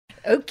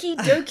Okie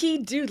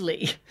dokie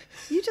doodly.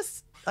 You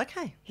just,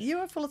 okay, you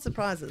are full of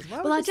surprises. Why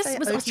would Well, I you just say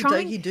was okie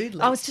trying. dokie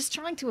doodly? I was just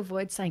trying to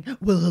avoid saying,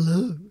 well,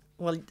 hello.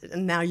 Well,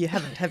 now you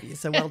haven't, have you?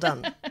 So well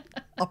done.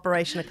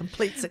 Operation a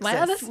complete success. My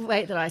other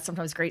way that I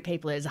sometimes greet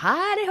people is,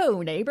 hi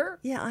ho, neighbour.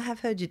 Yeah, I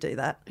have heard you do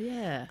that.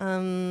 Yeah.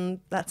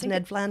 That's a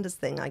Ned Flanders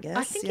thing, I guess.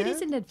 I think it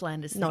is a Ned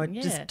Flanders thing. No, it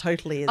yeah. just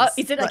totally is. Oh,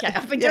 is it? Okay. Like,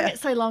 I've been doing it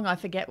so long, I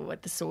forget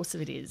what the source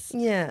of it is.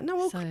 Yeah. No,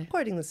 well, So-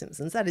 quoting The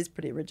Simpsons, that is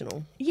pretty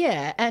original.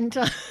 Yeah, and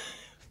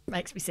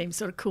makes me seem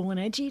sort of cool and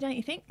edgy, don't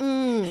you think?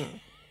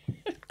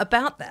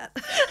 About that,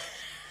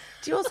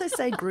 do you also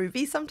say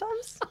groovy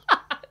sometimes?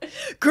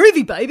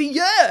 Groovy, baby,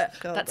 yeah.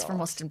 Oh, That's from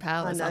God. Austin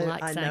Powers. I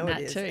like saying know that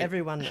it is. too.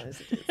 Everyone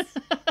knows it is.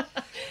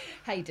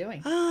 How you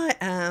doing? I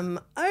am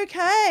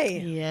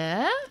okay.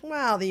 Yeah.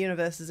 Wow, the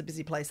universe is a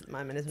busy place at the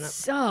moment, isn't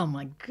it? Oh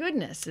my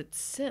goodness, it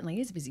certainly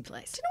is a busy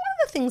place. You know,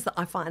 one of the things that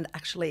I find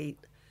actually,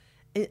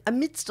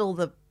 amidst all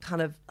the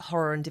kind of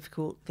horror and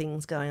difficult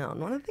things going on,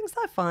 one of the things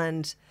that I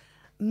find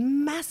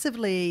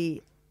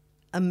massively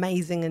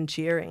amazing and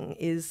cheering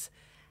is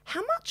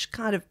how much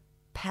kind of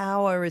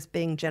power is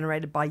being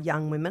generated by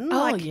young women.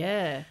 Oh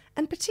yeah.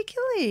 And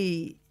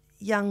particularly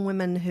young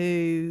women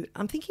who,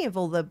 I'm thinking of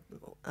all the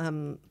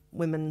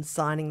women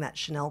signing that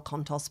Chanel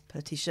Contos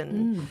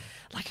petition,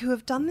 like who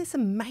have done this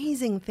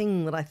amazing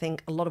thing that I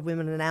think a lot of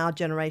women in our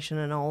generation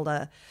and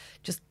older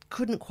just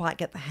couldn't quite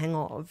get the hang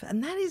of.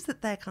 And that is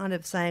that they're kind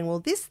of saying, well,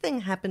 this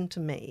thing happened to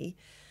me,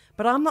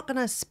 but I'm not going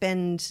to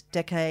spend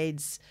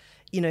decades,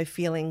 you know,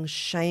 feeling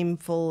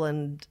shameful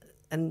and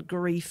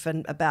grief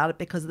and about it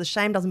because the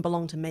shame doesn't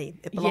belong to me.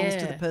 It belongs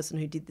to the Yeah. person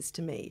who did this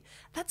to me.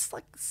 That's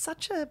like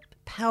such a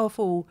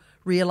powerful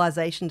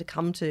realization to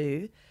come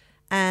to.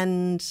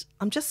 And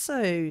I'm just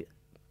so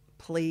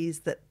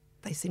pleased that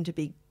they seem to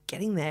be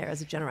getting there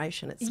as a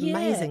generation. It's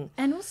amazing.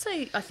 And also,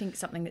 I think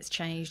something that's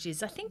changed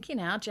is I think in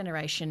our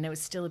generation there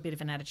was still a bit of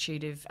an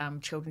attitude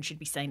of children should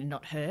be seen and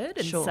not heard.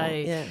 And Sure, so,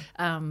 yeah.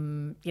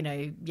 you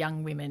know,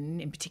 young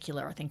women in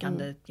particular, I think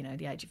under, you know,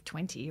 the age of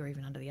 20 or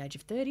even under the age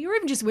of 30 or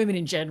even just women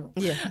in general,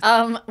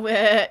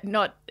 were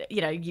not, you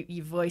know,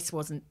 your voice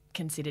wasn't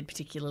considered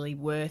particularly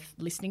worth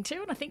listening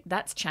to. And I think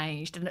that's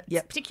changed. And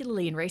it's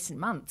particularly in recent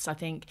months, I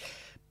think,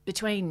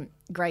 between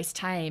Grace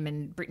Tame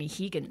and Brittany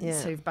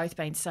Higgins, who've both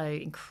been so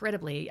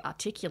incredibly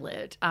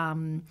articulate,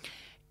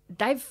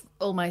 they've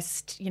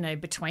almost, you know,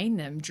 between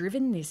them,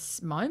 driven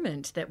this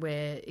moment that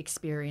we're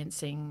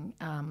experiencing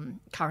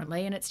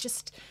currently, and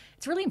it's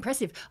really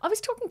impressive. I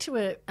was talking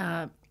to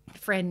a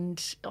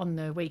friend on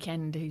the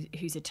weekend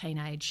who's a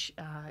teenage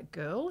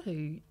girl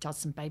who does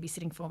some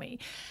babysitting for me,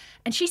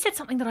 and she said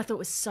something that I thought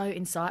was so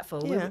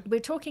insightful. Yeah. We're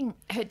talking,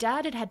 her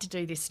dad had to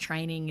do this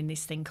training in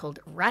this thing called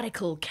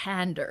radical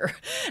candor,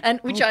 and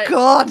which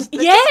God, I've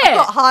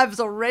got hives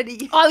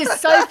already. I was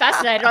so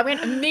fascinated. I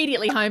went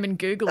immediately home and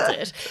Googled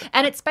it.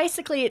 And it's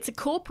basically, it's a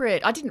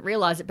corporate, I didn't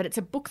realise it, but it's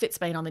a book that's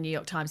been on the New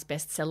York Times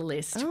bestseller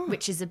list,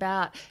 which is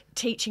about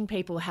teaching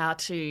people how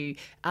to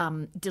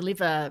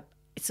deliver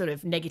sort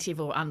of negative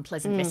or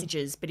unpleasant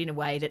messages, but in a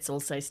way that's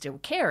also still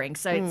caring.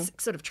 So it's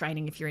sort of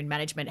training if you're in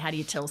management. How do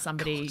you tell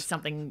somebody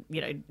something, you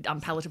know,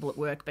 unpalatable at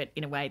work, but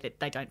in a way that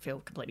they don't feel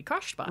completely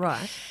crushed by?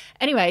 Right.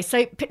 Anyway,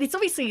 so it's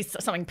obviously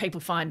something people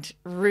find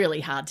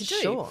really hard to do.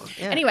 Sure,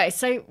 yeah. Anyway,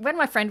 so when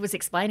my friend was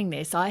explaining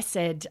this, I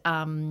said,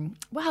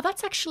 wow,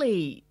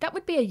 that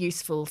would be a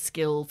useful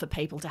skill for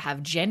people to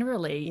have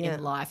generally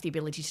in life, the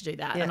ability to do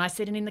that. Yeah. And I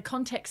said, and in the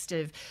context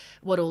of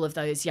what all of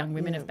those young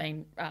women have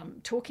been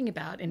talking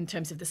about in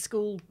terms of the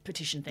school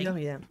petition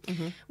thing,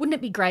 wouldn't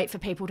it be great for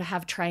people to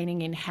have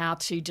training in how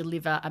to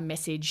deliver a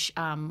message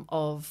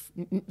of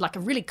like a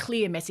really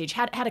clear message,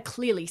 how to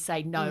clearly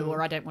say no,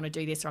 or I don't want to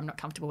do this, or I'm not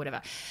comfortable,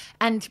 whatever.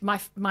 And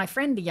my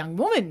friend, the young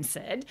woman,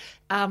 said,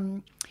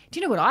 do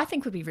you know what I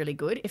think would be really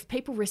good? If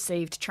people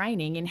received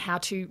training in how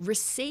to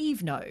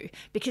receive no.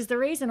 Because the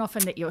reason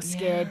often that you're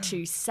scared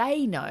to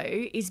say no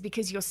is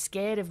because you're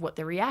scared of what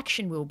the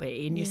reaction will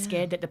be, and you're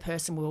scared that the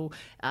person will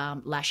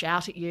lash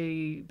out at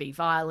you, be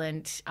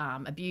violent,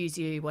 abuse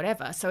you,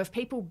 whatever. So if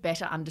people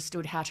better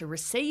understood how to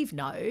receive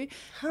no,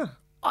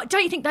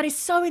 don't you think that is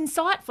so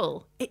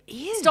insightful? It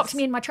is. Stopped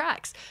me in my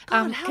tracks.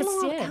 God,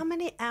 how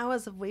many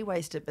hours have we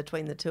wasted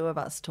between the two of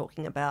us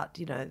talking about,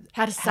 you know,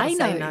 How to say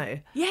no.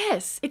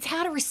 Yes, it's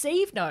how to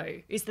receive no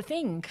is the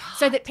thing.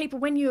 So that people,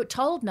 when you're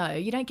told no,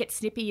 you don't get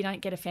snippy, you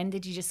don't get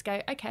offended, you just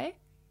go, okay,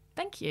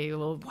 thank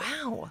you. Or,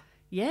 Wow.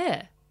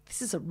 yeah.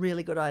 This is a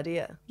really good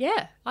idea.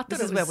 Yeah. I thought This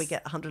it is was, where we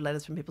get 100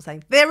 letters from people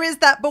saying, there is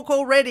that book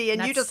already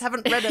and you That's- just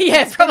haven't read it.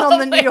 Yeah, It's been on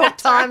the probably, New York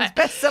that's Times right.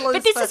 bestsellers.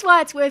 But this for- is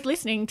why it's worth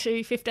listening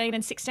to 15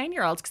 and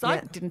 16-year-olds, because I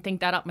Yeah. didn't think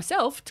that up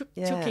myself. Took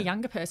Yeah. a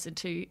younger person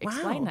to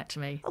explain Wow. that to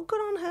me. Oh,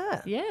 good on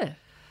her. Yeah.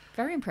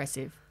 Very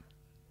impressive.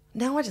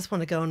 Now I just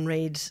want to go and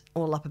read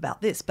all up about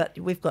this, but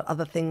we've got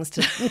other things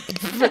to,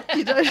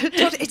 you know,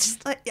 it's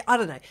just like, I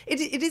don't know.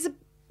 It is a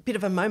bit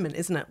of a moment,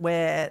 isn't it,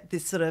 where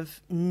this sort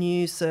of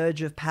new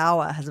surge of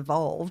power has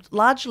evolved,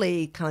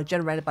 largely kind of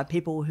generated by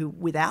people who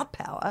without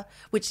power,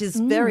 which is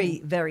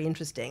very, very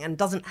interesting and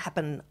doesn't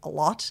happen a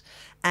lot.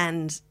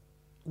 And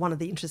one of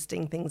the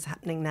interesting things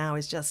happening now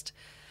is just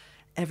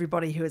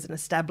everybody who is an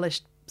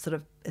established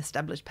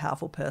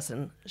powerful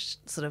person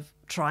sort of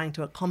trying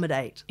to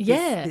accommodate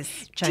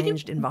this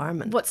changed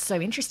environment. What's so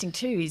interesting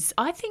too is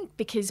I think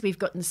because we've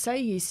gotten so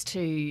used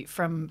to,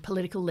 from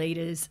political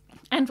leaders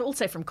and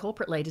also from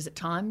corporate leaders at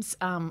times,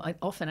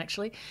 often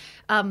actually,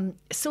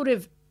 sort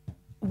of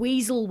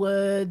weasel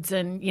words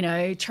and,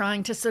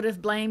 trying to sort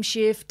of blame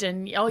shift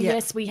and,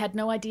 yes, we had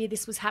no idea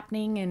this was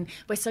happening and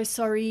we're so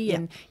sorry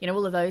and,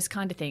 all of those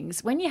kind of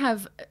things. When you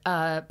have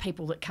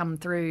people that come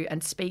through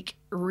and speak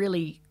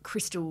really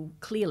crystal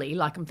clearly,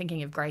 like I'm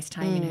thinking of Grace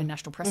Tame in her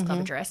National Press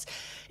Club address,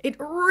 it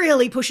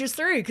really pushes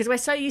through because we're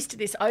so used to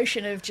this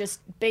ocean of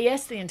just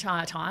BS the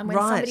entire time. When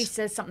somebody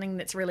says something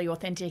that's really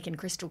authentic and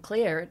crystal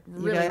clear, it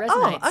really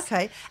resonates. Oh,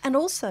 okay. And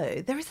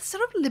also there is a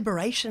sort of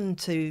liberation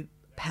to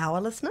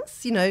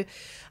powerlessness,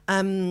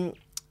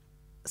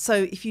 so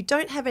if you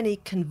don't have any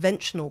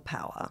conventional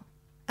power,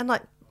 and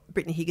like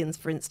Brittany Higgins,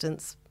 for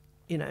instance,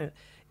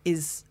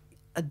 was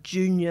a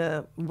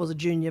junior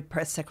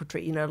press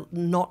secretary,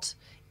 not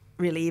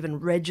really even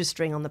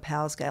registering on the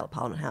power scale at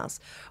Parliament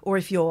House, or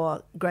if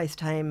you're Grace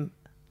Tame,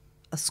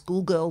 a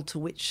schoolgirl to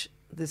which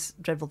this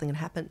dreadful thing had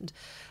happened,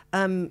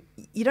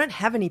 you don't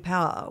have any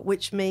power,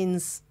 which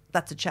means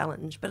that's a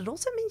challenge, but it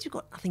also means you've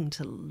got nothing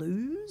to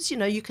lose.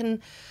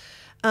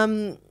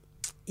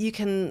 You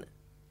can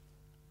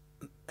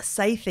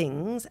say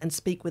things and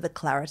speak with a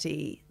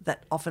clarity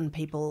that often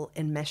people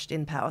enmeshed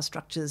in power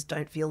structures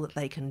don't feel that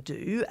they can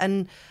do.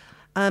 And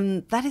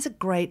that is a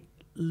great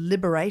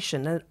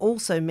liberation. And it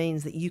also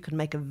means that you can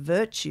make a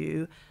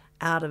virtue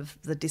out of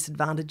the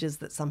disadvantages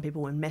that some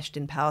people enmeshed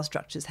in power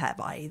structures have,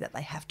 i.e. that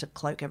they have to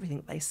cloak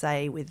everything they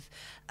say with,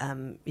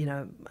 or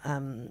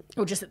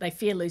just that they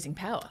fear losing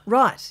power.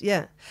 Right,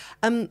 yeah.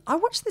 I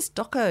watched this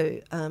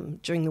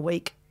doco during the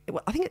week.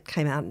 I think it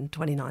came out in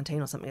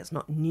 2019 or something. It's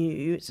not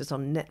new. It's just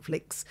on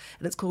Netflix,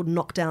 and it's called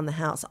Knock Down the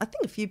House. I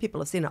think a few people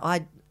have seen it.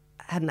 I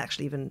hadn't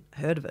actually even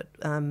heard of it.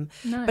 No.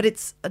 But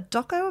it's a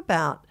doco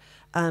about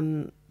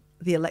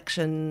the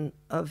election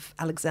of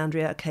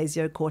Alexandria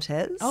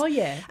Ocasio-Cortez. Oh,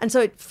 yeah. And so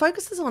it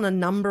focuses on a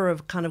number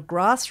of kind of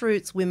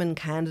grassroots women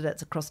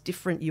candidates across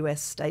different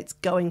US states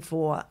going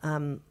for,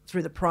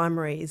 through the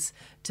primaries,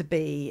 to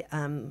be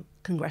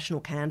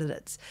congressional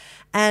candidates.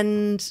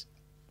 And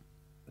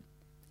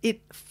it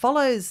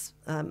follows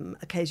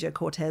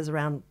Ocasio-Cortez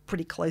around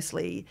pretty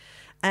closely,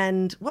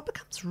 and what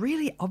becomes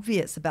really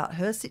obvious about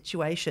her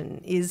situation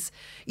is,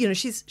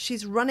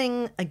 she's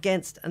running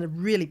against a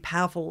really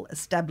powerful,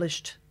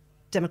 established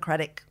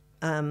Democratic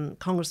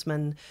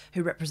congressman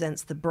who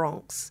represents the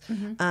Bronx,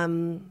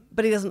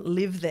 but he doesn't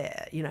live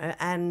there,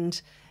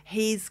 and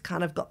he's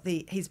kind of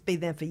he's been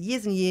there for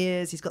years and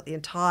years. He's got the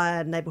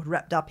entire neighborhood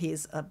wrapped up.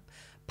 He's a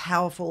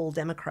powerful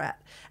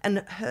Democrat. And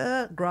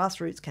her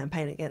grassroots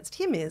campaign against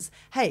him is,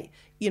 hey,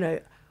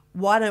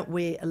 why don't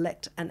we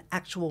elect an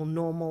actual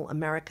normal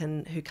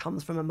American who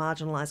comes from a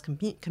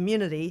marginalised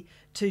community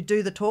to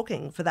do the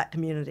talking for that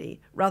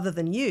community, rather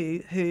than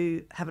you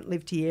who haven't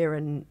lived here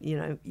and,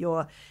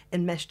 you're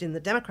enmeshed in the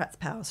Democrats'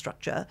 power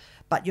structure,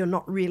 but you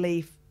don't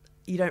really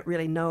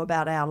know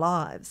about our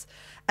lives.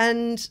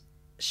 And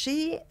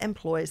she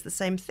employs the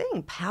same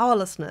thing,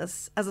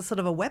 powerlessness, as a sort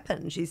of a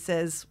weapon. She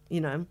says,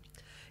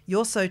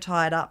 you're so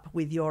tied up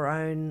with your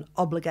own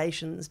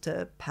obligations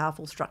to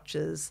powerful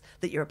structures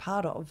that you're a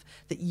part of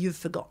that you've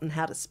forgotten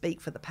how to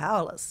speak for the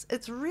powerless.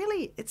 It's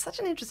such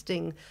an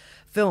interesting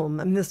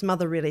film. I mean, there's some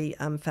other really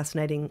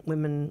fascinating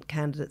women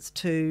candidates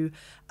too,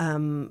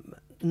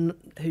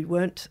 who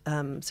weren't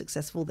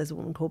successful. There's a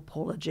woman called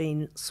Paula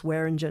Jean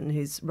Swearingen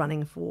who's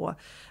running for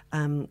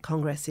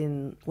Congress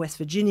in West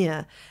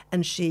Virginia,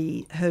 and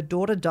her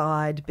daughter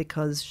died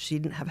because she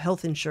didn't have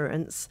health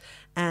insurance,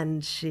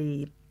 and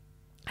she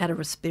had a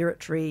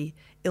respiratory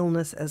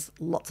illness, as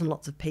lots and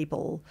lots of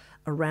people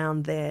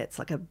around there. It's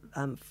like a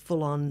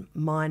full-on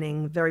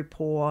mining, very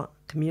poor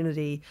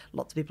community.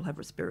 Lots of people have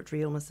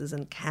respiratory illnesses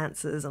and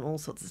cancers and all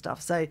sorts of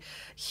stuff. So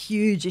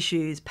huge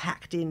issues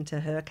packed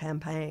into her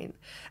campaign.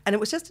 And it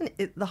was just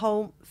the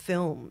whole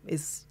film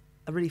is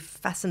a really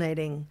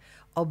fascinating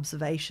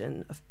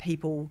observation of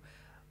people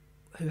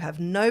who have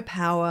no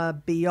power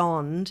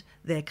beyond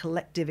their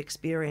collective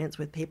experience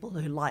with people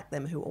who like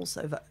them, who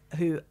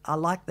are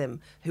like them,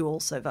 who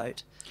also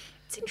vote.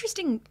 It's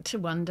interesting to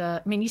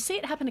wonder. I mean, you see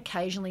it happen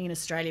occasionally in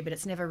Australia, but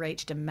it's never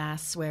reached a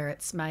mass where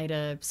it's made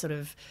a sort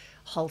of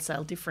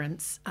wholesale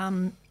difference.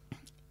 I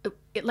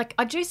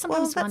do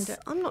sometimes wonder.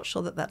 I'm not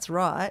sure that that's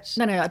right.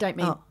 No, I don't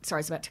mean. Oh. Sorry,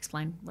 I was about to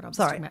explain what I was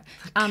talking about.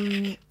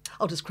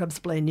 I'll just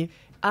crab-splain you.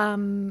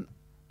 I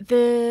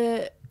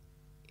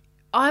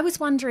was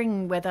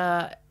wondering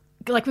whether.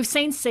 Like, we've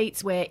seen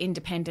seats where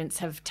independents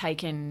have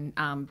taken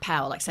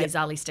power, like, say,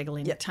 Zali Steggall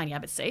in Tony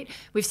Abbott's seat.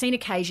 We've seen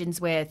occasions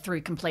where,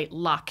 through complete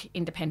luck,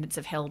 independents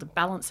have held a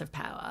balance of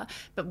power.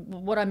 But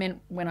what I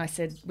meant when I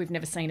said we've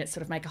never seen it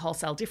sort of make a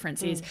wholesale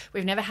difference is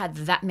we've never had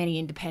that many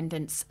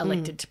independents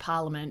elected to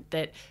Parliament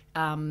that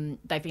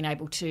they've been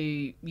able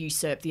to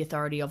usurp the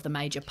authority of the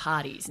major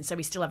parties. And so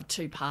we still have a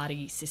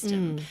two-party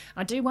system.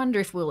 I do wonder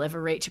if we'll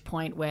ever reach a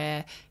point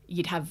where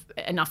you'd have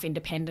enough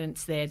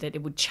independence there that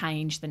it would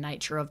change the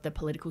nature of the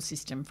political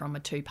system from a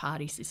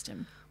two-party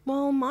system.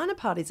 Well, minor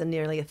parties are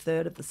nearly a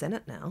third of the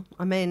Senate now.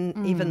 I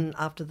mean, even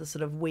after the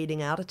sort of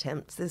weeding out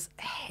attempts, there's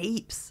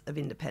heaps of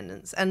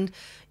independents. And,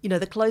 you know,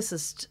 the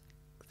closest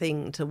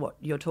thing to what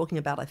you're talking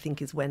about, I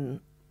think, is when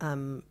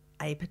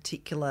a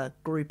particular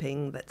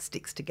grouping that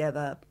sticks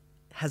together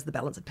has the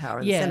balance of power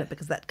in the Senate,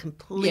 because that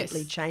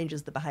completely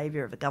changes the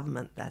behaviour of a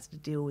government that has to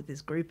deal with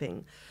this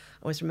grouping.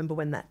 I always remember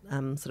when that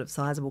sort of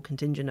sizable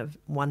contingent of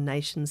One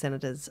Nation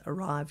senators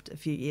arrived a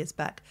few years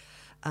back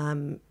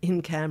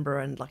in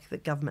Canberra, and like the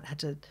government had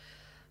to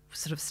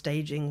sort of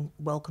staging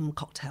welcome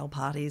cocktail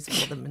parties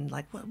for them, and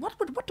like,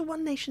 what do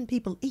One Nation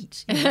people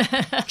eat? You know,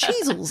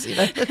 cheesels, you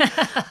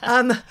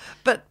know.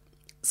 But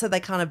so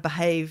they kind of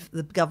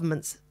the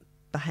governments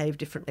behave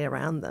differently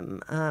around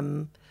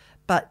them.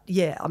 But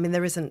yeah, I mean,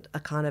 there hasn't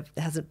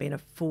been a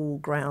full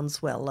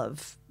groundswell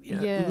of, you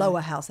know, lower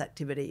house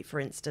activity,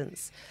 for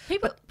instance.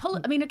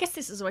 I mean, I guess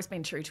this has always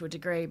been true to a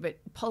degree, but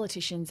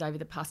politicians over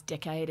the past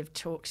decade have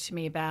talked to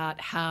me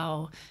about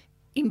how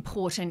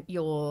important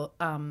your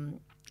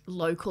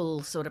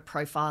local sort of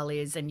profile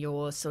is and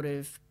your sort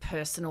of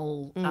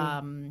personal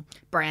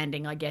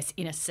branding, I guess,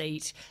 in a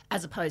seat,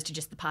 as opposed to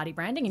just the party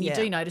branding. And you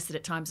do notice it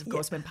at times, of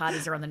course, when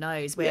parties are on the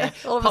nose, where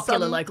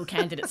popular local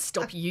candidates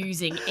stop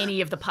using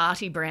any of the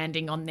party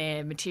branding on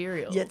their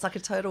material. Yeah, it's like a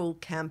total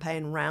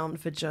campaign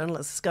round for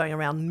journalists going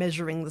around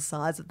measuring the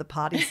size of the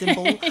party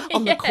symbol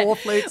on the core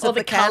flutes of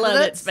the candidates. Or the colour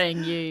that's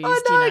being used.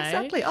 I know,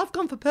 exactly. I've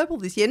gone for purple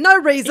this year. No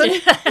reason.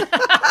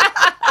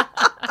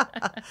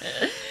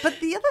 But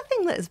the other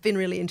thing that has been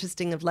really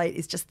interesting of late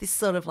is just this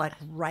sort of like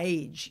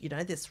rage, you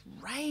know, this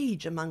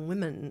rage among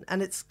women.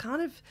 And it's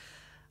kind of,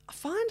 I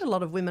find a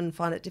lot of women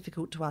find it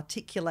difficult to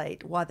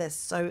articulate why they're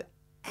so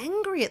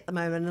angry at the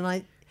moment. And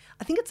I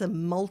think it's a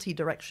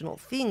multi-directional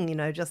thing, you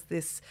know, just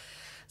this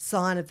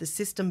sign of the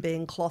system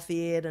being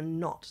cloth-eared and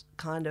not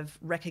kind of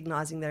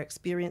recognising their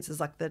experiences,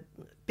 like the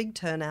big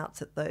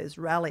turnouts at those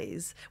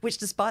rallies, which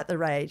despite the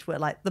rage were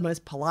like the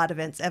most polite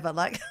events ever.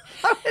 Like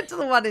I went to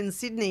the one in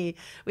Sydney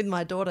with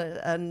my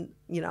daughter and,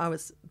 you know, I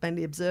was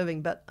mainly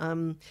observing, but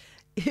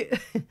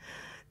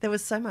there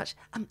was so much,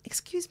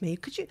 excuse me,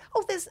 could you,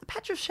 there's a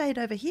patch of shade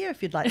over here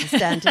if you'd like to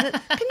stand in it.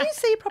 Can you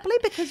see properly?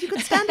 Because you could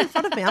stand in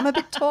front of me. I'm a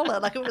bit taller.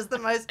 Like it was the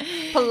most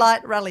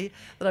polite rally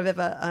that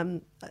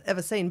I've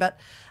ever seen. But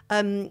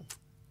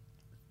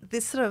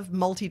this sort of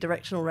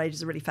multi-directional rage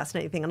is a really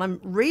fascinating thing. And I'm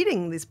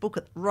reading this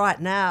book right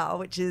now,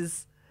 which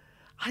is,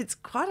 it's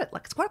quite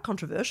a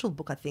controversial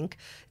book, I think.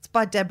 It's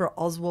by Deborah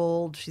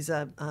Oswald. She's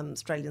an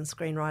Australian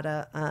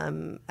screenwriter,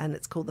 and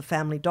it's called The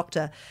Family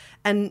Doctor.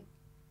 And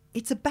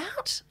it's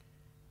about,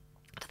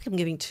 I don't think I'm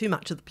giving too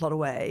much of the plot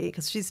away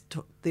because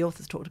the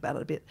author's talked about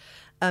it a bit.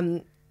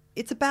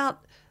 It's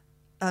about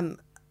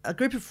a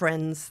group of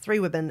friends, 3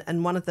 women,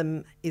 and one of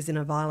them is in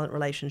a violent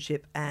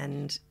relationship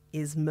and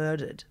is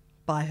murdered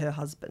by her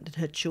husband, and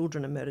her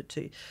children are murdered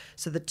too.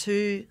 So the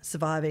 2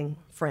 surviving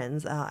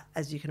friends are,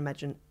 as you can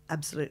imagine,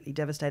 absolutely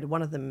devastated.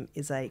 One of them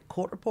is a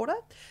court reporter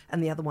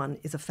and the other one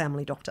is a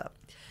family doctor.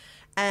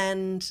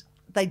 And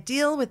they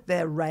deal with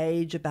their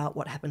rage about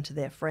what happened to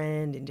their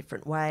friend in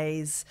different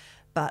ways,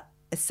 but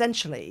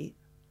essentially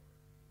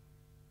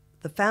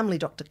the family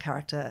doctor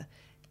character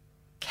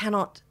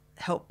cannot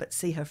help but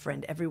see her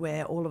friend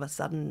everywhere. All of a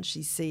sudden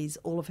she sees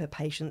all of her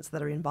patients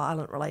that are in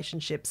violent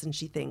relationships and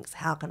she thinks,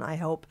 how can I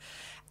help?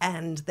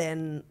 And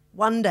then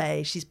one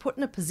day she's put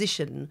in a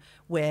position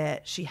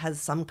where she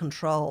has some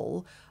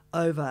control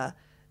over,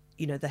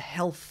 you know, the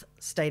health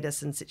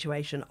status and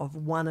situation of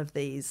one of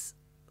these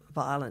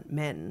violent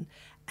men,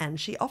 and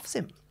she offs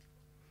him.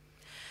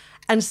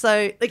 And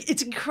so, like,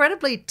 it's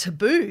incredibly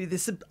taboo,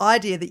 this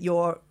idea that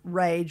your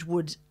rage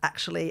would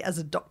actually, as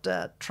a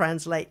doctor,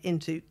 translate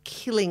into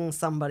killing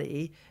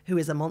somebody who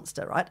is a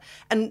monster, right?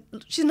 And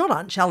she's not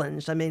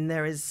unchallenged. I mean,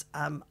 there is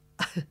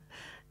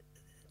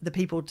the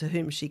people to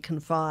whom she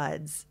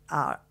confides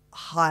are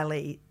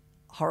highly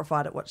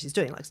horrified at what she's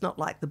doing. Like, it's not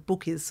like the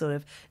book is sort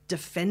of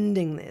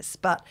defending this,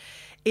 but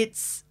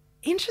it's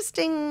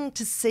interesting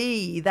to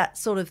see that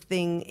sort of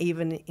thing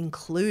even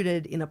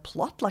included in a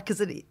plot, like, because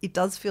it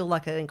does feel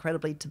like an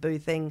incredibly taboo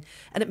thing.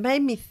 And it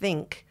made me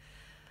think,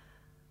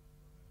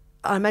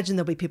 I imagine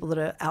there'll be people that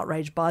are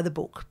outraged by the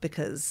book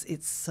because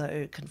it's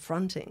so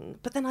confronting.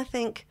 But then I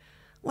think,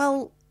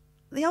 well,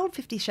 the old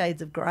 50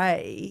 Shades of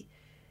Grey,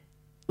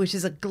 which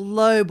is a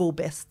global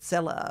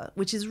bestseller,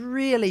 which is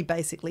really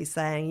basically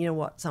saying, you know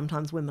what,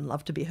 sometimes women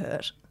love to be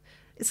hurt.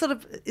 It sort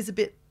of is a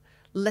bit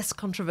less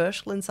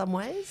controversial in some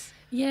ways.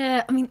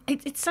 Yeah, I mean,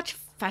 it's such a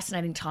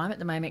fascinating time at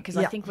the moment because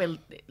I think we're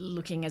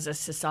looking as a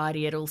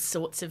society at all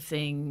sorts of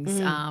things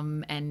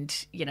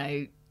and, you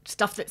know,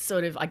 stuff that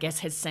sort of, I guess,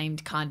 has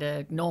seemed kind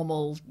of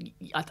normal.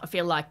 I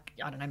feel like,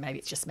 I don't know, maybe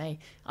it's just me.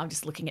 I'm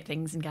just looking at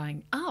things and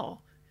going, oh,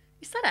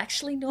 is that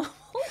actually normal?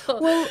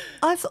 Well,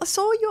 I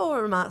saw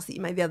your remarks that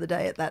you made the other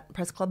day at that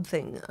press club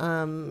thing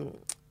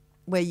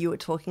where you were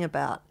talking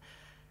about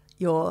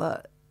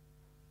your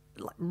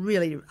like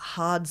really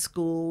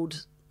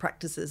hard-schooled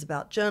practices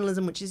about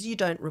journalism, which is you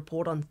don't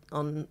report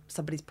on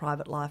somebody's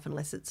private life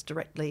unless it's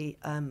directly,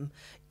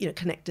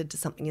 connected to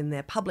something in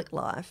their public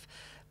life.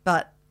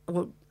 But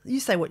you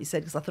say what you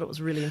said because I thought it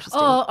was really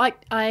interesting. Oh,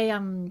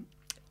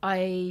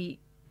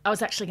 I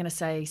was actually going to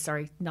say,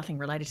 sorry, nothing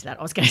related to that.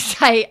 I was going to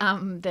say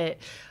that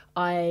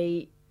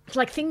I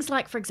like things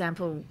like, for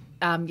example,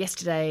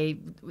 yesterday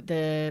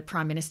the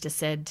Prime Minister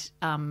said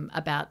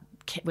about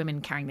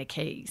women carrying their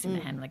keys in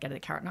their hand when they go to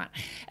the car at night,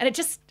 and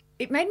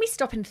it made me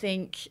stop and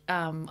think.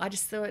 I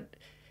just thought,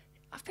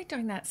 I've been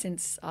doing that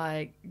since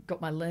I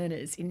got my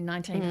learners in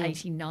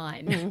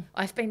 1989.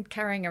 I've been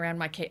carrying around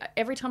my key.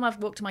 Every time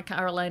I've walked to my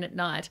car alone at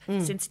night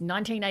since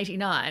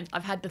 1989,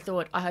 I've had the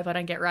thought, I hope I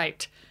don't get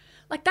raped.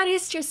 Like, that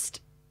is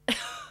just...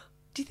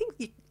 Do you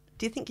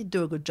think you'd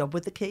do a good job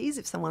with the keys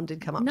if someone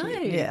did come up No.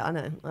 to you? Yeah, I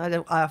know.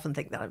 I often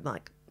think that. I'm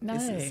like, No,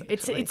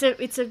 it's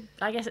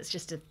I guess it's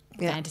just a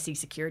fantasy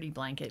security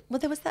blanket. Well,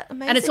 there was that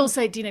amazing... And it's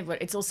also, do you know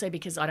what? It's also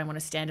because I don't want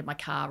to stand at my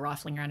car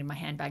rifling around in my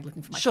handbag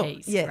looking for my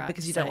keys. Yeah, right?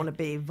 because you don't want to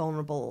be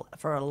vulnerable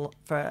for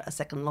a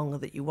second longer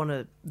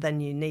than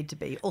you need to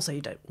be. Also,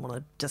 you don't want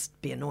to just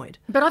be annoyed.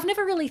 But I've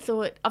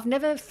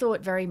never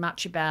thought very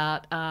much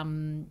about...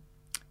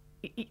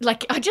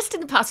 like, I just in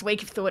the past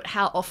week have thought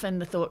how often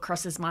the thought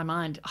crosses my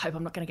mind, I hope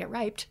I'm not going to get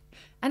raped.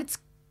 And it's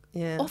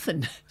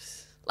often.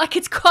 Like,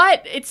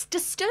 it's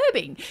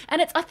disturbing.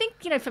 And I think,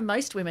 for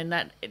most women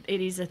that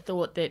it is a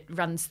thought that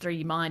runs through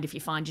your mind if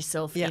you find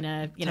yourself in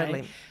a,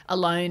 totally.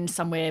 Alone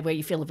somewhere where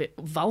you feel a bit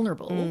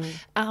vulnerable.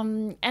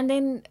 And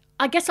then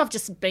I guess I've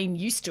just been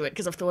used to it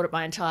because I've thought it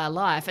my entire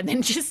life. And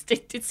then just,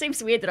 it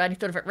seems weird that I only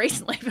thought of it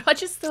recently, but I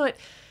just thought,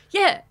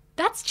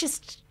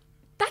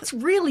 that's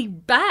really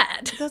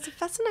bad. There's a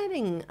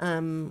fascinating,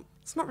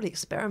 it's not really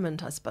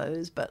experiment, I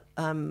suppose, but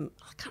I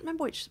can't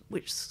remember which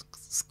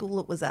school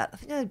it was at. I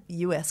think a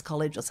US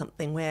college or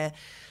something where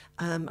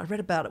I read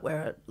about it,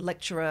 where a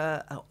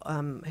lecturer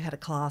who had a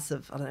class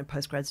of,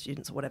 postgrad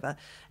students or whatever,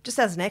 just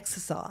as an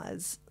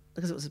exercise,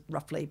 because it was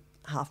roughly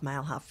half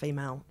male, half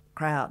female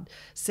crowd,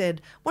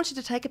 said, I want you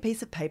to take a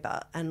piece of paper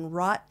and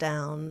write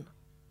down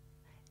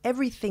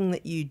everything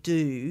that you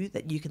do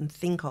that you can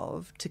think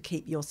of to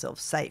keep yourself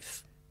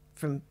safe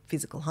from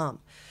physical harm.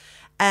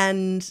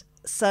 And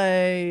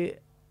so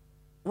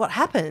what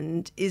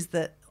happened is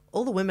that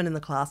all the women in the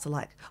class are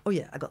like, oh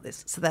yeah, I got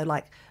this. So they're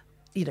like,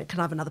 can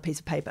I have another piece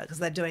of paper? Because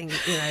they're doing,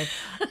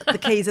 the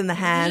keys in the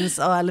hands.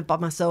 Oh, I live by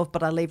myself,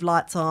 but I leave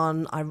lights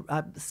on.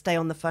 I stay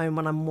on the phone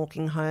when I'm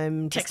walking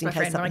home, just in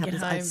case something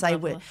happens.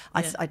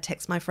 I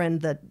text my friend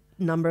the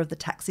number of the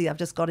taxi I've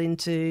just got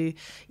into.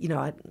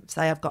 I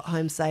say I've got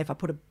home safe. I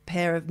put a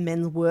pair of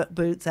men's work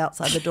boots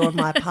outside the door of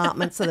my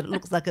apartment so that it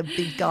looks like a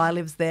big guy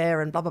lives there,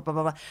 and blah, blah, blah,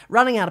 blah, blah.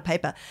 Running out of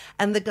paper.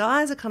 And the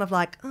guys are kind of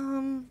like,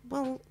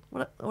 well,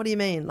 what do you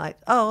mean? Like,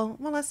 oh,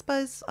 well, I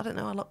suppose, I don't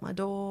know, I locked my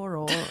door,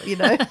 or,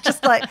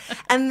 just like,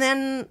 and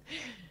then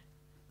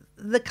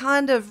the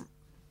kind of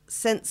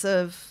sense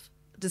of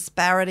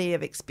disparity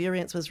of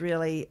experience was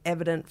really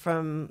evident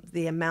from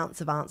the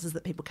amounts of answers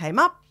that people came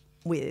up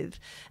with.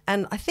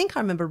 And I think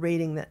I remember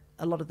reading that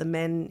a lot of the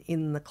men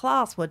in the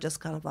class were just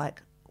kind of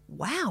like,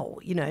 wow,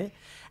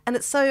 and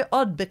it's so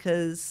odd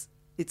because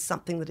it's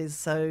something that is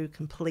so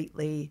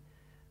completely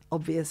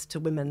obvious to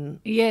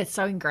women. Yeah, it's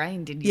so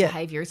ingrained in your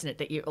behaviour, isn't it,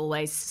 that you're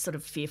always sort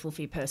of fearful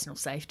for your personal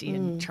safety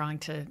and trying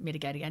to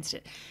mitigate against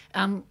it.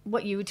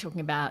 What you were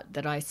talking about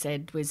that I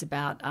said was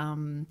about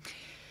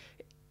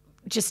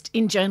just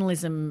in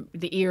journalism,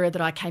 the era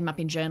that I came up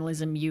in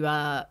journalism, you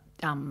are,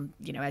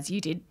 as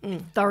you did,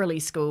 thoroughly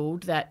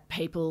schooled that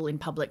people in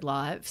public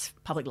life,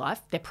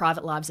 their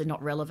private lives are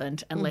not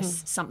relevant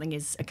unless something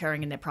is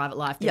occurring in their private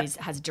life that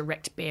has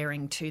direct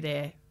bearing to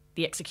the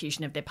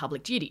execution of their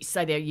public duties.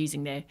 So they're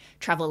using their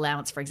travel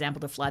allowance, for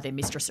example, to fly their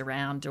mistress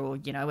around, or,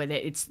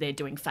 they're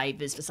doing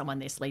favours for someone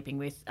they're sleeping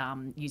with,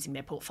 using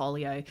their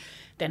portfolio,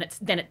 then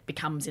it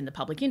becomes in the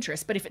public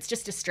interest. But if it's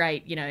just a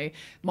straight,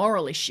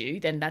 moral issue,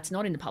 then that's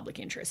not in the public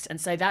interest.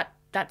 And so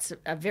that's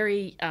a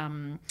very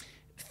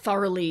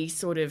thoroughly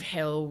sort of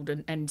held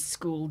and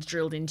schooled,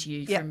 drilled into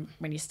you from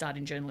when you start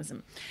in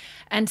journalism.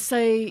 And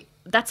so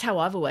that's how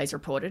I've always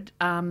reported.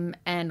 And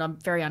I'm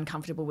very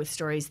uncomfortable with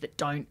stories that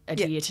don't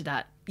adhere to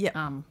that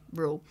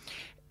rule.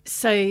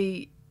 So,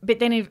 but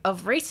then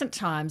of recent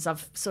times,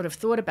 I've sort of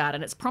thought about it,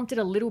 and it's prompted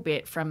a little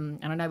bit from,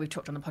 and I know we've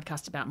talked on the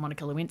podcast about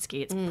Monica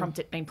Lewinsky, it's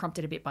been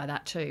prompted a bit by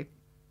that too,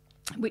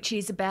 which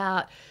is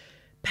about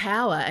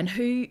power and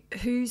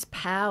whose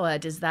power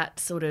does that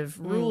sort of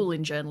rule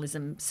in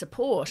journalism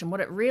support, and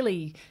what it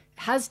really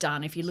has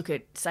done, if you look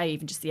at, say,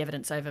 even just the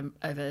evidence over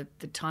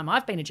the time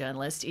I've been a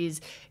journalist, is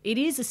it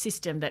is a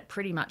system that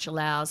pretty much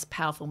allows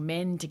powerful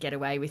men to get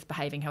away with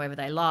behaving however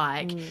they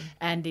like,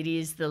 and it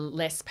is the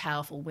less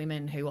powerful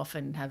women who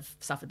often have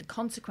suffered the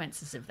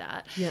consequences of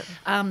that.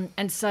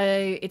 And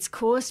so it's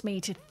caused me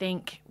to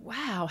think,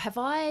 wow, have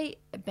I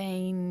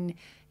been,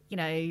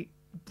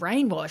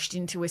 brainwashed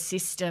into a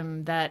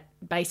system that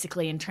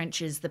basically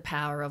entrenches the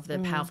power of the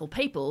powerful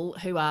people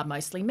who are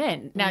mostly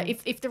men. Now,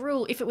 if it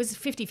was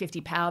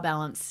 50-50 power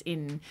balance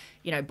in,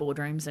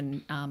 boardrooms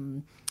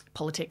and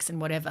politics and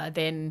whatever,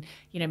 then,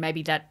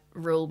 maybe that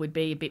rule would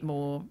be a bit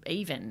more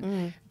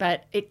even.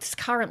 But it's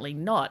currently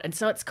not. And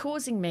so it's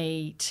causing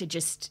me to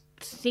just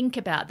think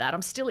about that.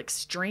 I'm still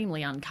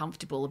extremely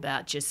uncomfortable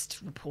about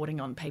just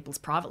reporting on people's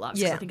private lives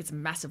because I think it's a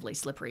massively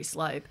slippery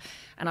slope,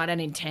 and I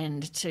don't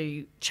intend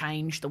to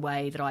change the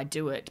way that I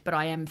do it, but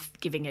I am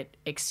giving it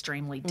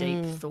extremely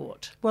deep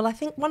thought. Well, I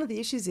think one of the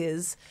issues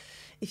is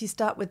if you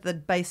start with the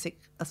basic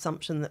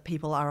assumption that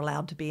people are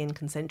allowed to be in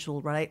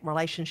consensual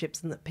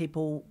relationships and that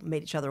people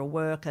meet each other at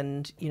work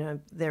and,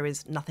 there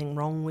is nothing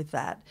wrong with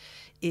that,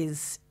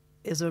 is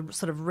a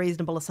sort of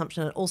reasonable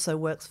assumption. It also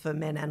works for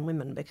men and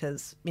women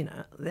because,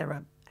 there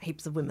are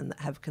heaps of women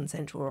that have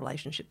consensual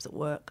relationships at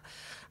work.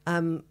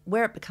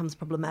 Where it becomes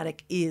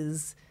problematic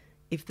is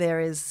if there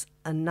is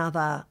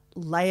another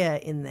layer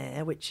in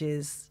there, which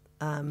is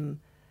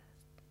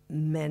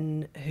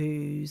men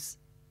whose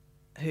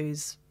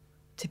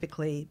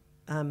typically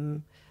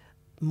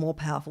more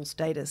powerful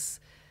status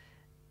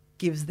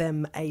gives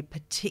them a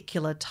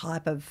particular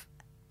type of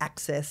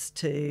access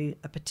to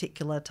a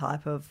particular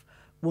type of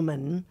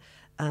woman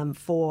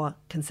for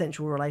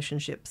consensual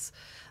relationships,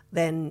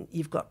 then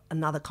you've got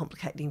another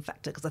complicating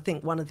factor. Because I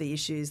think one of the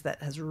issues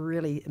that has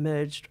really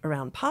emerged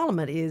around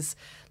Parliament is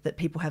that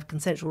people have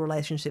consensual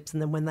relationships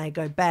and then when they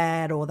go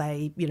bad or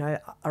they,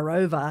 are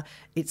over,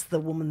 it's the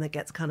woman that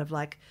gets kind of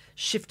like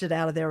shifted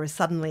out of there as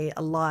suddenly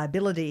a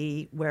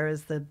liability,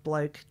 whereas the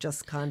bloke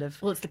just kind of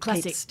it's the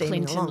classic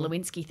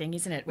Clinton-Lewinsky thing,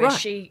 isn't it? Where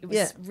it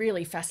was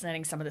really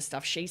fascinating some of the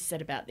stuff she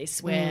said about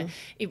this, where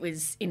it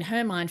was in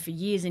her mind for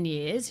years and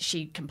years,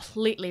 she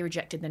completely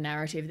rejected the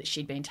narrative that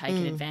she'd been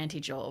taken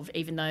advantage of,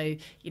 even though,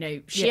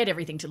 she had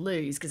everything to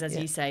lose because, as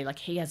you say, like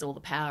he has all the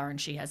power and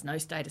she has no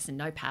status and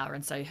no power,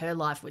 and so her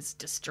life was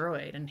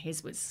destroyed and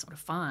his was sort of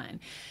fine.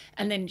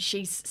 And then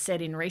she's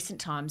said in recent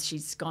times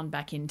she's gone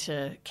back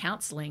into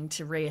counselling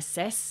to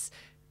reassess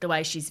the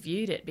way she's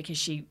viewed it, because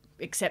she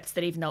accepts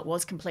that even though it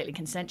was completely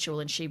consensual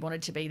and she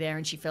wanted to be there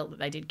and she felt that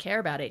they did care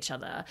about each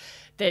other,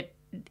 that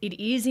it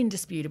is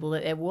indisputable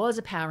that there was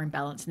a power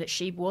imbalance and that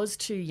she was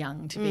too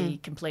young to be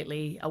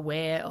completely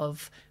aware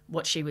of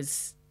what she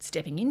was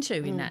stepping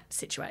into in that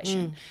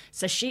situation.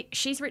 So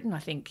she's written, I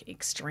think,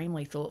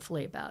 extremely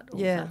thoughtfully about all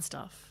of that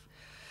stuff.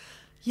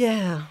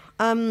 Yeah.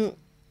 I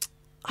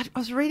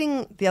was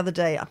reading the other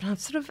day,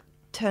 I've sort of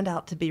turned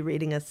out to be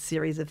reading a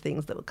series of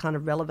things that were kind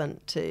of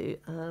relevant to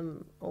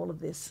all of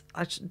this.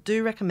 I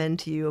do recommend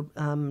to you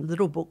a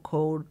little book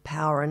called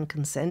Power and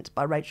Consent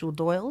by Rachel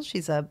Doyle.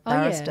 She's a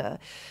barrister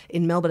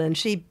in Melbourne, and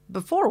she,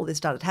 before all this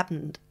started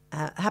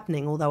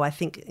happening, although I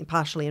think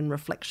partially in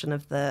reflection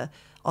of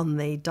on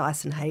the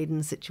Dyson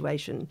Hayden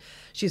situation,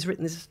 she's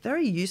written this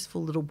very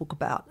useful little book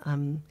about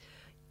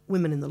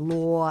women in the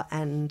law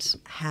and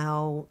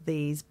how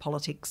these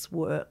politics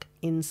work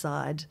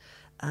inside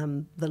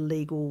the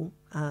legal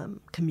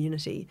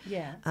community,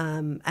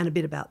 and a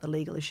bit about the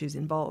legal issues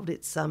involved.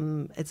 It's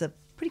a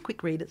pretty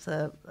quick read. It's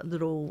a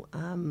little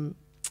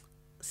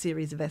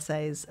series of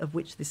essays, of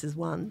which this is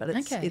one, but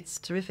it's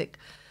terrific.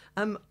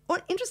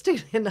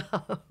 Interestingly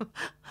enough,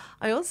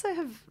 I also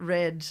have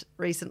read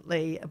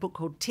recently a book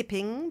called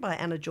Tipping by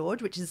Anna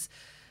George,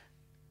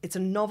 it's a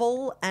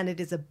novel and it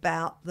is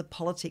about the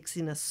politics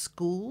in a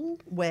school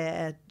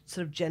where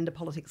sort of gender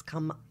politics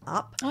come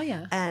up. Oh,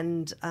 yeah.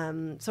 And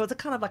so it's a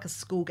kind of like a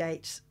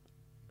Schoolgate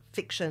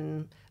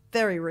fiction,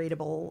 very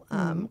readable,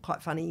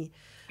 quite funny.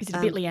 Is it a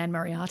bit Leanne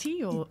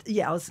Moriarty? Or?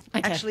 Yeah, I was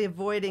actually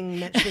avoiding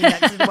mentioning that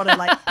because I didn't want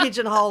to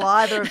pigeonhole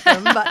either of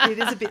them, but it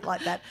is a bit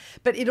like that.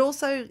 But it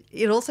also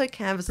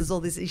canvasses all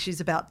these issues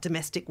about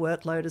domestic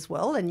workload as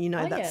well, and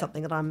that's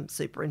something that I'm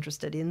super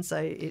interested in. So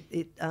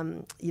it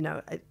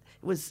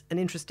was an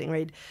interesting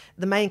read.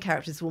 The main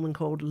character is a woman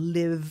called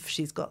Liv.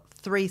 She's got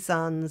 3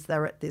 sons.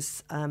 They're at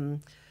this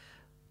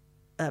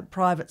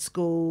private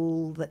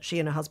school that she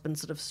and her husband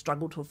sort of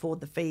struggle to afford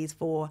the fees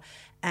for,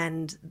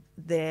 and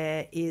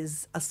there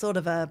is a sort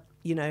of a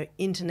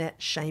internet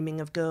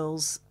shaming of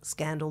girls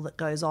scandal that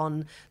goes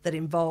on that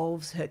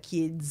involves her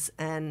kids,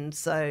 and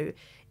so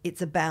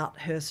it's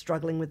about her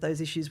struggling with those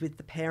issues with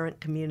the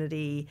parent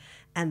community.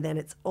 And then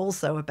it's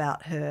also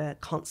about her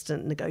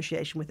constant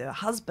negotiation with her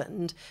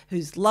husband,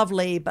 who's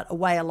lovely but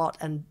away a lot,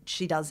 and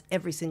she does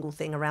every single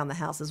thing around the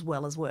house as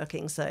well as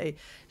working. So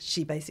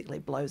she basically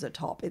blows her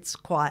top. It's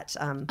quite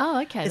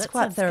it's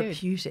quite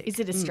therapeutic. Good. Is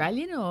it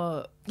Australian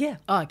or? Yeah.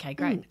 Oh, okay,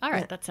 great. All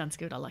right, that sounds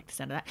good. I like the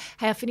sound of that.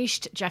 Hey, I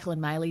finished Jacqueline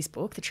Maley's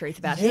book, The Truth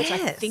About Her, which I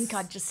think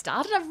I just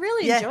started. I've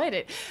really enjoyed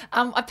it.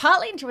 I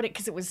partly enjoyed it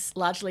because it was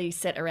largely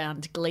set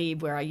around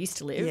Glebe, where I used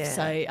to live.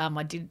 So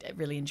I did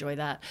really enjoy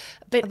that.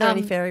 But are there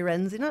any fairy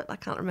wrens in it? I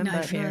can't remember.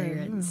 No fairy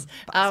wrens.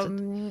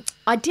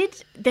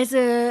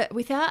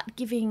 Without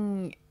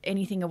giving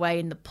anything away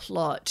in the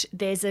plot,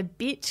 there's a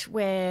bit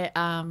where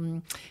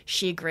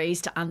she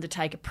agrees to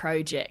undertake a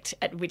project,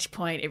 at which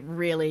point it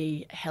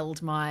really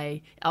held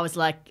I was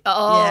like,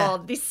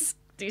 this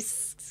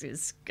this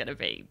is going to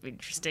be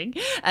interesting.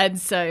 And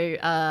so,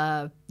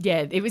 but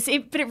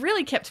it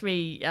really kept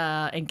me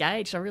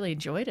engaged. I really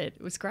enjoyed it.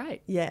 It was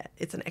great. Yeah,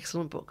 it's an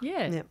excellent book.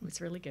 Yeah, it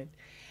was really good.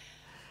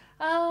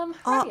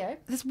 Radio.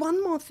 There's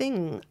one more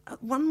thing,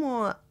 one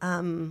more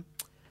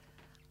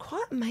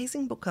quite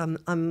amazing book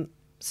I'm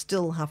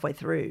still halfway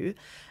through,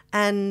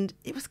 and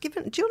it was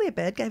given, Julia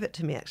Baird gave it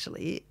to me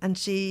actually, and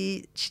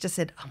she just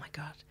said, oh my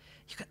God,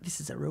 this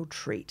is a real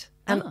treat.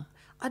 And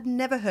I'd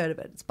never heard of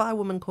it. It's by a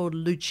woman called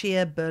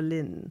Lucia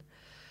Berlin,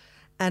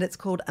 and it's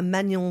called A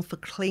Manual for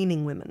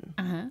Cleaning Women.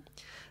 Uh-huh.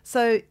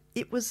 So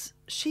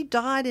she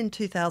died in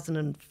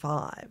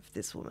 2005,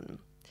 this woman,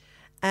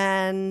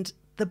 and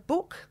the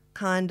book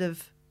kind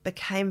of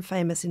became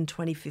famous in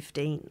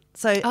 2015.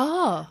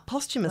 So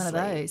posthumously.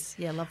 One of those.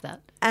 Yeah, I love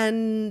that.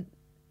 And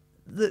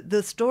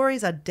the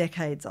stories are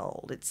decades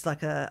old. It's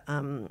like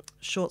a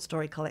short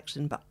story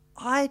collection, but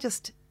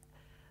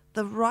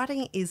the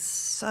writing is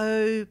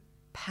so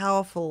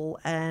powerful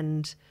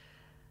and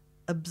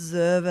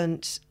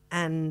observant,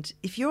 and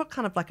if you're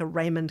kind of like a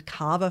Raymond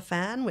Carver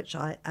fan, which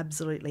I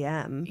absolutely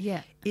am,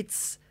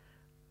 it's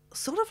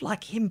sort of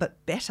like him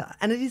but better,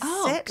 and it is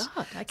set. Oh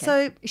God! Okay.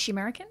 So is she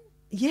American?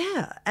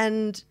 Yeah,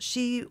 and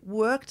she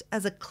worked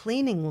as a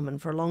cleaning woman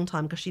for a long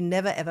time because she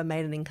never ever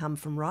made an income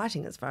from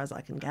writing, as far as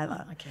I can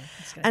gather. Oh, okay,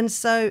 that's good. And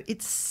so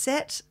it's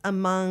set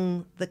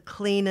among the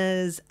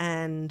cleaners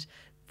and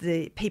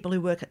the people who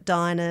work at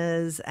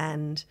diners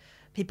and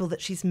people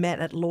that she's met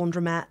at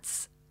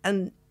laundromats,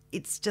 and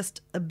it's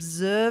just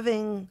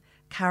observing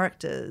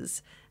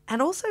characters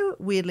and also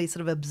weirdly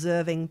sort of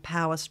observing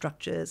power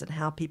structures and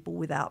how people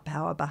without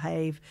power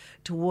behave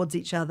towards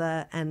each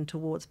other and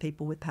towards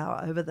people with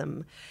power over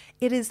them.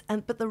 It is,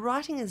 but the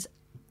writing is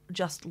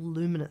just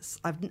luminous.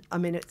 I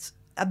mean, it's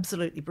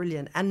absolutely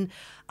brilliant, and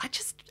it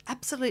just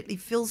absolutely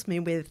fills me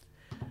with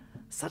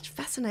such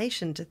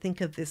fascination to think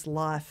of this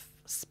life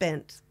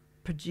spent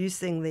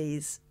producing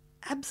these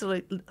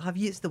I've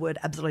used the word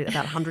absolute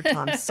about 100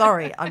 times.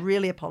 Sorry, I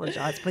really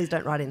apologise. Please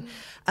don't write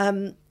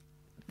in.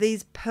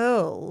 These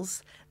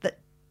pearls that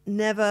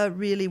never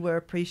really were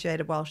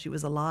appreciated while she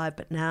was alive,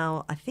 but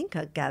now I think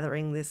are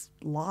gathering this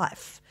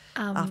life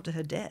after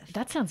her death.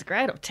 That sounds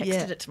great. I've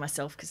texted it to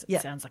myself because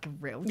it sounds like a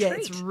real treat. Yeah,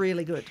 it's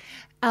really good.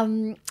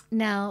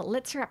 Now,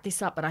 let's wrap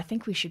this up, but I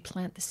think we should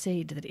plant the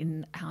seed that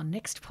in our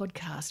next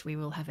podcast we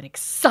will have an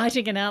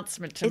exciting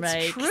announcement to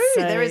make. It's true.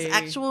 So, there is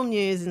actual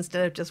news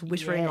instead of just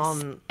whittering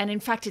on. And in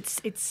fact,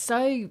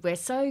 we're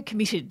so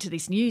committed to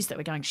this news that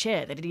we're going to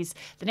share that it is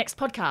the next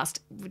podcast,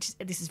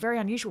 this is very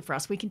unusual for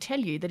us. We can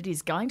tell you that it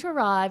is going to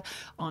arrive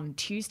on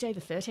Tuesday,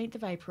 the 13th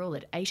of April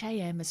at 8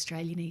 a.m.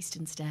 Australian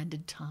Eastern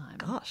Standard Time.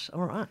 Gosh,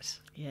 all right.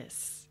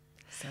 Yes.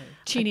 So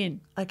tune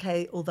in.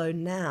 Okay, although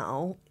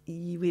now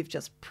we've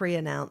just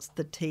pre-announced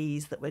the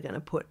tease that we're going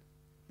to put,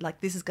 like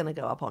this is going to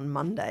go up on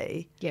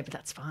Monday. Yeah, but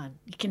that's fine.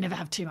 You can never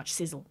have too much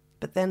sizzle.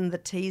 But then the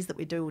tease that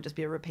we do will just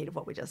be a repeat of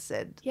what we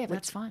said. Yeah, but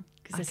that's fine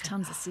because there's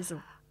tons of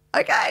sizzle.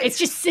 Okay. It's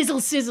just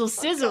sizzle, sizzle,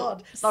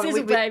 sizzle. Oh,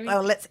 sizzle, baby.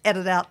 Well, let's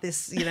edit out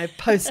this,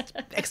 post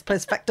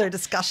facto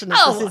discussion of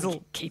the sizzle.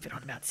 Well, keep it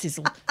on about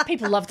sizzle.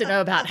 People love to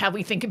know about how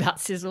we think about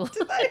sizzle.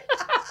 Do they?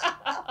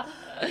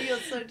 You're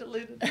so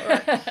deluded. All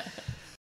right.